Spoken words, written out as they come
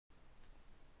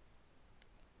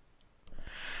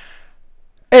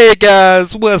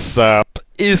guys, what's up?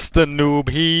 It's the Noob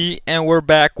here, and we're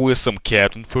back with some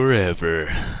Captain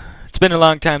Forever. It's been a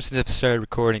long time since I've started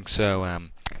recording, so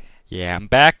yeah, I'm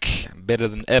back, better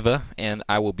than ever, and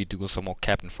I will be doing some more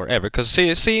Captain Forever. Cause see,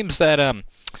 it seems that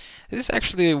this is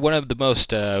actually one of the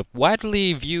most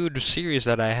widely viewed series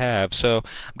that I have. So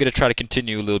I'm gonna try to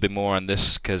continue a little bit more on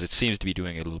this, cause it seems to be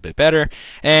doing a little bit better.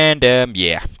 And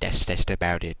yeah, that's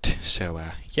about it. So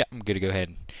yeah, I'm gonna go ahead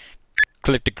and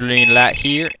click the green light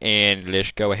here, and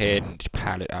let's go ahead and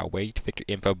pilot our way to Victor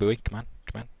Info Buoy. Come on,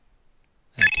 come on.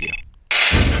 Thank you.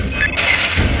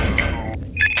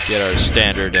 Get our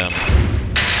standard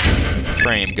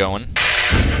frame going.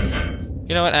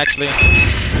 You know what, actually,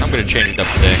 I'm gonna change it up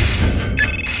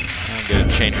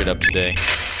today.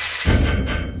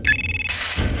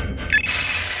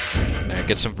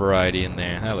 Get some variety in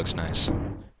there. That looks nice.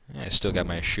 Yeah, I still got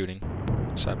my shooting.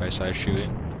 Side-by-side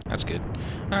shooting. That's good.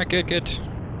 Alright, good. It's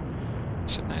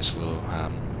a nice little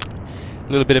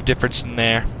bit of difference in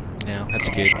there. You know, that's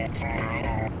good.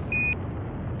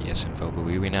 Yes, Info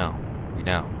Buoy, we know.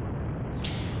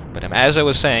 But as I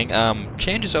was saying,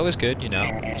 change is always good, you know.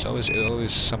 It's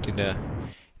always something to,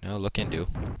 you know, look into.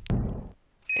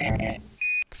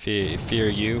 Fear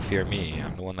you, fear me.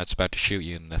 I'm the one that's about to shoot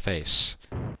you in the face.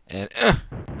 And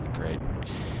great.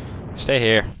 Stay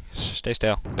here. Stay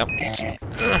still. Nope.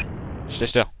 Stay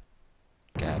still.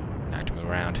 God, knocked him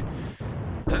around.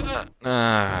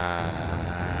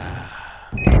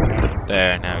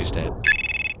 There, now he's dead.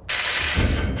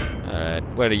 Alright,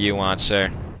 what do you want,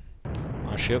 sir?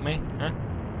 Wanna shoot me? Huh?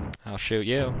 I'll shoot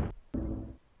you.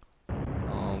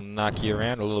 I'll knock you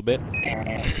around a little bit.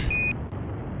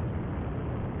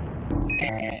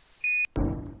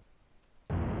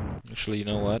 Actually, you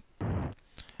know what?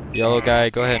 Yellow guy,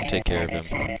 go ahead and take care of him.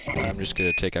 I'm just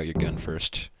gonna take out your gun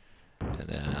first. And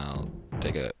then I'll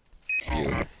take a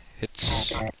few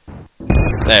hits.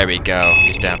 There we go.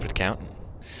 He's down for the count.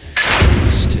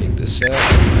 Let's take this out.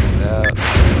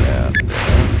 Out.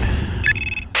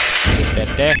 Put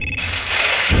that there.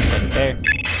 Put that there.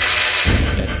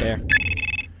 Put that there.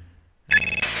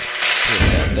 Put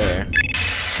that there.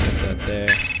 Put that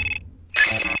there.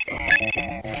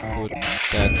 Put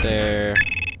that there.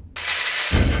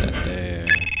 That there.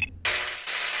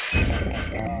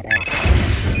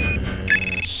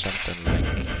 Something like,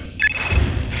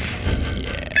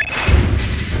 yeah,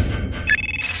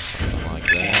 something like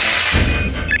that.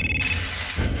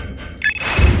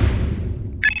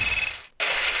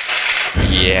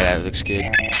 Yeah, that looks good.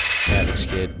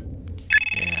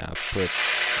 Yeah, I'll put it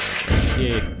right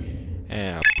here,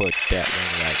 and I'll put that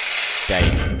one right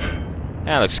there.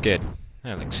 That looks good.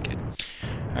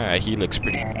 Alright, he looks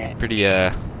pretty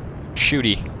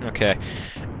shooty. Okay.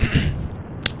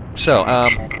 So,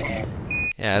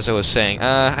 yeah, as I was saying,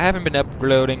 I haven't been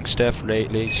uploading stuff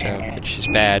lately, so, which is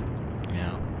bad. You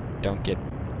know, don't get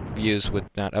views with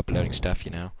not uploading stuff,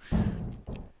 you know.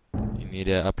 You need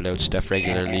to upload stuff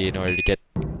regularly in order to get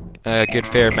a good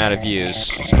fair amount of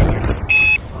views. So,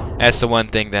 that's the one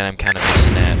thing that I'm kind of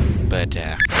missing at. But,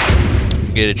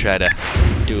 I'm gonna try to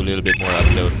do a little bit more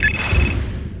uploading.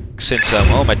 Since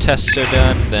all my tests are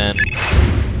done, then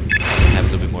I can have a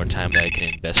little bit more time that I can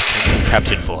invest in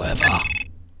Captain Forever.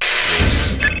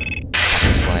 Yes,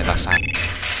 Captain Forever, son.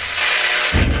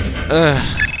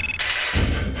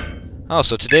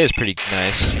 Also, today is pretty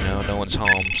nice. You know, no one's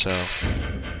home, so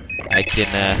I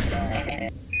can,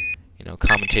 you know,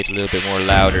 commentate a little bit more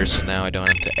louder. So now I don't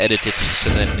have to edit it. So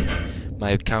then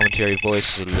my commentary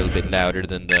voice is a little bit louder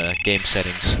than the game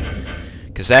settings,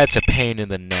 because that's a pain in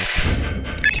the neck.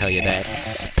 Tell you that.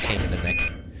 It's a pain in the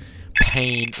neck.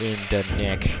 Pain in the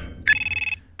neck.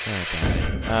 Oh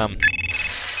god.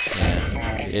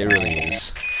 Yeah, it really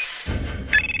is.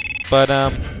 But,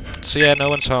 so yeah, no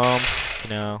one's home. You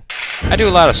know, I do a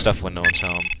lot of stuff when no one's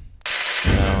home.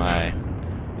 You know, I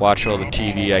watch all the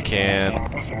TV I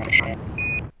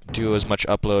can, do as much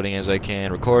uploading as I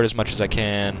can, record as much as I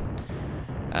can.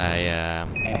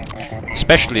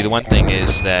 Especially the one thing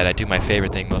is that I do my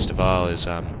favorite thing most of all is,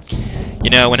 you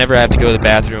know, whenever I have to go to the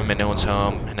bathroom and no one's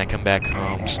home, and I come back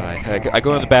home, so I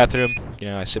go in the bathroom, you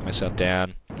know, I sit myself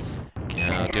down, you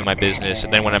know, do my business,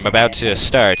 and then when I'm about to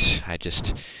start, I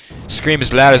just scream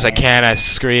as loud as I can. I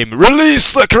scream,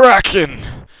 "Release the Kraken!"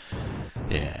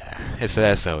 Yeah,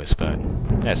 that's always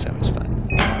fun.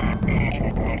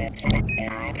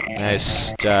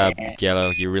 Nice job,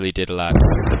 Yellow. You really did a lot.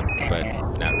 But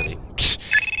not really.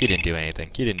 You didn't do anything.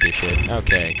 You didn't do shit.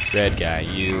 Okay, red guy,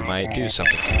 you might do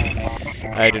something to me.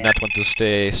 I do not want to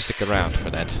stick around for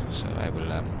that. So I will,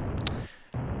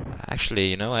 actually,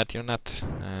 you know what? You're not,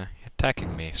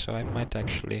 attacking me, so I might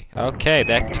actually... Okay,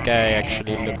 that guy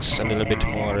actually looks a little bit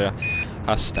more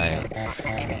hostile.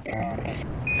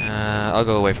 I'll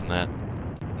go away from that.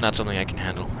 Not something I can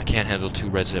handle. I can't handle 2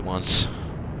 reds at once.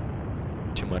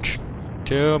 Too much.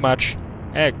 Too much.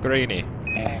 Hey, Greenie.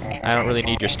 I don't really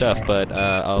need your stuff, but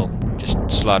I'll just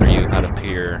slaughter you out of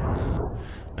pure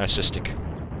narcissistic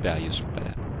values.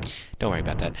 But don't worry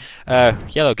about that.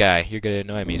 Yellow guy, you're gonna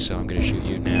annoy me, so I'm gonna shoot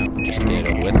you now, just to get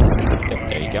it over with. Yep,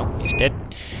 there you go. He's dead.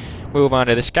 Move on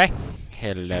to this guy.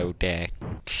 Hello there,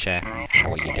 sir.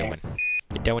 How are you doing?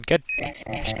 You doing good?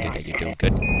 Just good that you're doing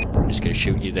good. I'm just gonna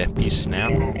shoot you to pieces now.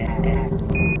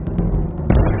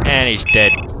 And he's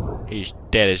dead. He's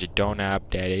dead as a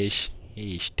doorknob, that is.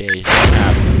 He's dead as a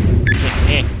doorknob.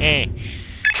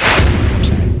 I'm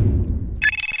sorry.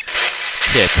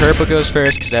 Okay, purple goes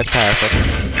first, because that's powerful.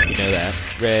 You know that.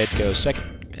 Red goes second.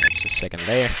 That's the second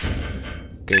layer.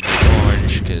 Gonna need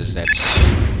orange, because that's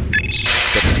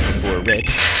stepping before red.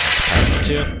 That's powerful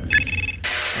too.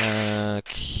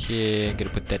 Okay, I'm gonna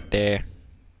put that there.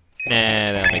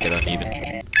 Nah, that'll make it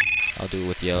uneven. I'll do it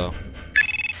with yellow.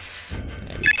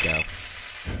 There we go.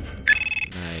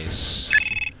 Nice.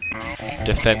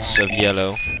 Defense of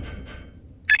yellow.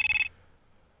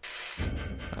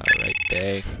 Alright,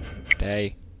 day.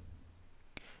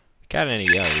 Got any?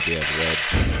 Oh, we do have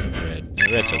red. No,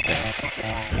 red's okay.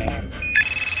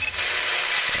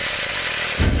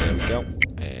 There we go.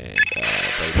 And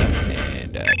there we go.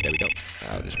 And there we go.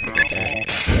 I'll just put it there.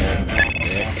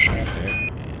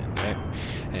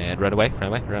 And run away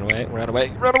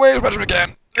as much as we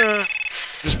can.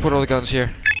 Just put all the guns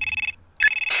here.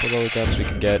 Put all the guns we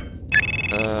can get.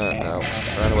 No.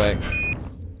 Run away.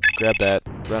 Grab that.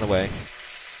 Run away.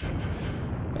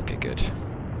 Okay, good.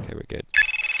 Okay, we're good.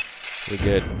 We're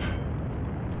good.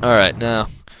 Alright, now,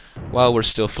 while we're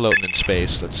still floating in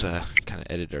space, let's kind of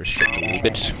edit our ship a little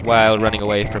bit while running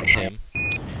away from him.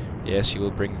 Yes, you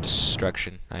will bring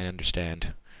destruction. I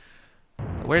understand.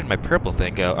 Where did my purple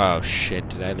thing go? Oh, shit.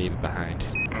 Did I leave it behind?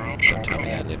 Don't tell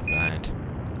me I left it behind.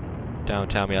 Don't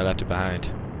tell me I left it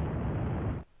behind.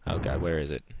 Oh, God, where is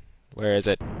it? Where is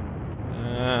it?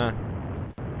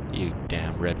 You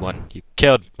damn red one. You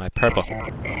killed my purple.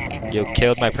 You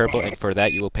killed my purple, and for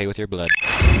that you will pay with your blood.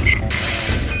 With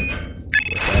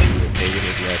that you will pay with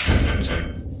your blood. Sorry.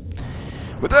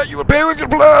 With that you will pay with your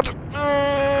blood!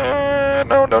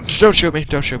 No, don't shoot me.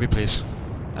 Don't shoot me, please.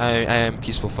 I am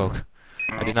peaceful folk.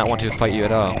 I did not want to fight you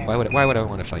at all. Why would I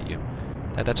want to fight you?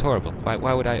 That's horrible. Why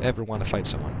would I ever want to fight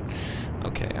someone?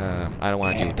 Okay, I don't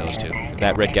want to deal with those two.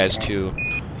 That red guy's too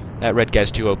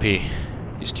OP.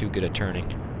 He's too good at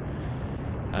turning.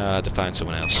 To find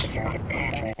someone else. Take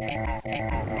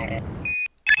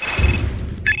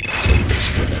this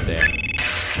and put that there.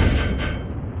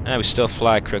 Ah, we still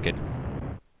fly crooked.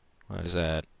 What is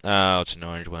that? Oh, it's an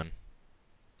orange one.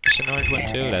 It's an orange one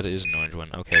too? That is an orange one.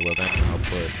 Okay, well then I'll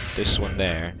put this one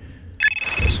there.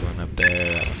 This one up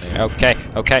there, that one there.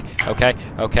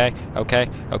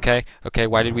 Okay.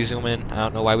 Why did we zoom in? I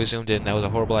don't know why we zoomed in. That was a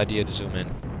horrible idea to zoom in.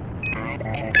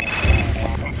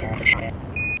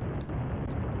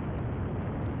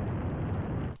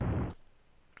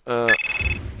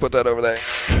 Put that over there.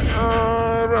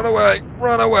 Run away!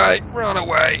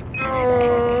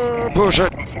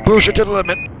 Push it to the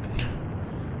limit.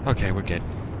 Okay, we're good.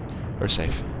 We're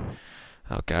safe.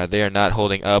 Oh god, they are not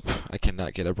holding up. I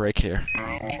cannot get a break here.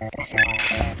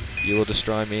 You will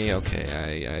destroy me? Okay,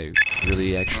 I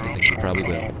really actually think you probably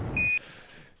will.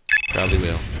 Probably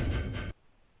will.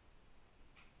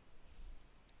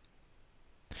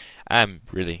 I'm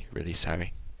really, really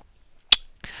sorry.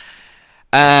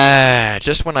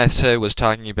 Just when I was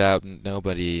talking about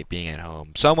nobody being at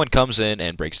home, someone comes in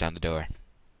and breaks down the door.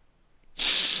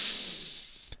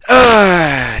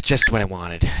 Just what I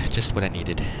wanted. Just what I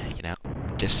needed, you know?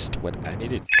 Just what I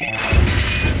needed.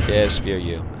 Yes, fear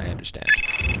you. I understand.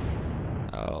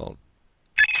 Oh.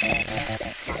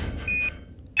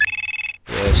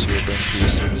 Yes, you will bring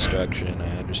peace through destruction.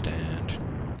 I understand.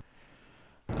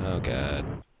 Oh, God.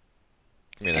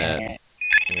 Give me that.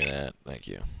 Give me that. Thank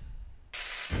you.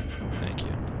 Thank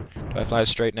you. Do I fly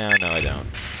straight now? No, I don't.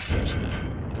 Of course not.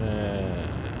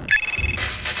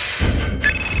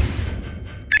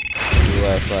 Do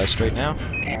I fly straight now?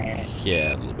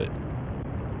 Yeah, a little bit.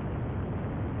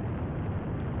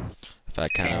 If I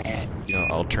kind of, you know,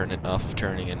 alternate off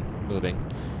turning and moving,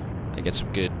 I get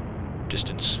some good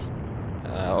distance.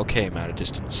 Okay amount of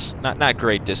distance. Not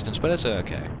great distance, but it's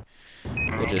okay.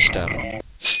 We'll just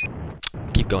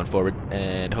keep going forward,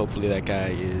 and hopefully that guy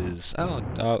is... Oh,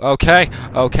 okay.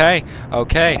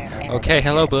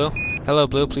 Hello, Blue. Hello,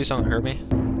 Blue. Please don't hurt me.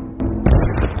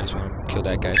 I just want to kill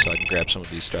that guy so I can grab some of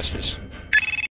these thrusters.